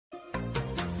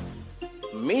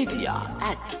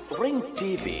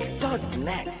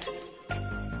media@ringtv.net.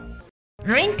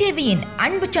 Ring TVயின்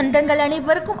அன்பு சொந்தங்கள்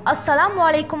அனைவருக்கும் அஸ்ஸலாமு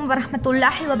அலைக்கும்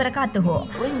வரஹ்மத்துல்லாஹி வபரகாத்துஹு.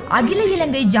 அகில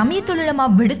இலங்கை ஜமியத்துல் உலமா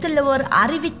விடுத்துள்ள ஒரு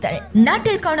அறிவித்தல்.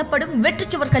 நாட்டில் காணப்படும்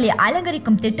வெற்றுச்சுவர்களை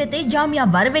அலங்கரிக்கும் திட்டத்தை ஜாமியா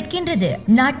வரவேற்கின்றது.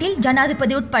 நாட்டில்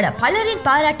ஜனாதிபதி உட்பட பலரின்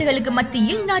பாராட்டுகளுக்கு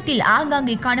மத்தியில் நாட்டில்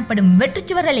ஆங்காங்கே காணப்படும்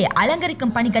வெற்றுச்சுவர்களை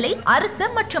அலங்கரிக்கும் பணிகளை அரசு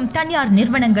மற்றும் தனியார்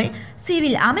நிறுவனங்கள்,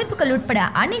 சிவில் அமைப்புகள் உட்பட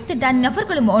அனைத்து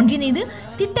நபர்களும் ஒன்றிணைந்து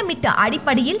திட்டமிட்ட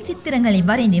அடிப்படையில் சித்திரங்களை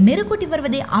வரைந்து மெருகூட்டி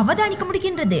வருவதை அவதானிக்க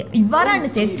முடிகின்றது. இவ்வாறான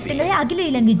செயற்திட்டங்களை அகில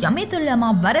இலங்கை ஜமியத்துல் உலமா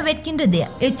வரவேற்கின்றது.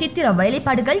 இச்சித்திர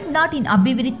வேலைப்பாடுகள் நாட்டின்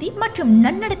அபிவிருத்தி மற்றும்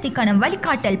நன்னடத்தைக்கான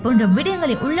வழிகாட்டல் போன்ற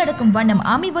விடயங்களை உள்ளடக்கும் வண்ணம்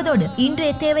அமைவதோடு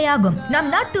இன்றைய தேவையாகும். நம்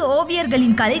நாட்டு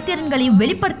ஓவியர்களின் கலைத்திறன்களை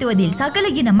வெளிப்படுத்துவதில் சகல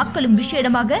இன மக்களும்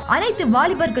விஷயமாக அனைத்து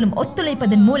வாலிபர்களும்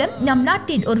ஒத்துழைப்பதன் மூலம் நம்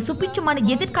நாட்டில் ஒரு சுபிட்சமான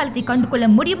எதிர்காலத்தை கண்டுகொள்ள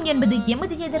முடியும் என்பது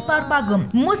எமது எதிர்பார்ப்பு.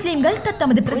 முஸ்லிம்கள்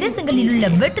தத்தமது பிரதேசங்களில் உள்ள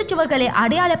வெற்றுச்சுவர்களை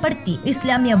அடையாளப்படுத்தி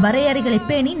இஸ்லாமிய வரையறைகளை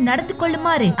பேணி நடந்து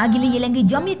கொள்ளுமாறு அகில இலங்கை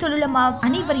ஜமியத்துல் உலமா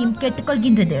அனைவரையும்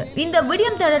கேட்டுக்கொள்கின்றது. இந்த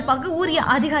விடயம் தொடர்பாக உரிய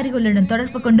அதிகாரிகளுடன்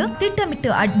தொடர்பு கொண்டு திட்டமிட்டு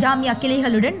ஜாமியா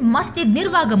கிளைகளுடன் மஸ்ஜித்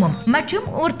நிர்வாகமும் மற்றும்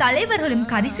ஒரு தலைவர்களும்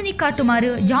கரிசனை காட்டுமாறு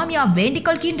ஜாமியா வேண்டிக்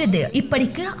கொள்கின்றது.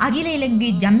 இப்படிக்கு அகில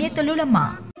இலங்கை ஜமியத்துல் உலமா.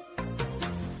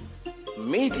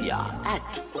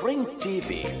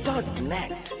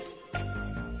 media@ringtv.net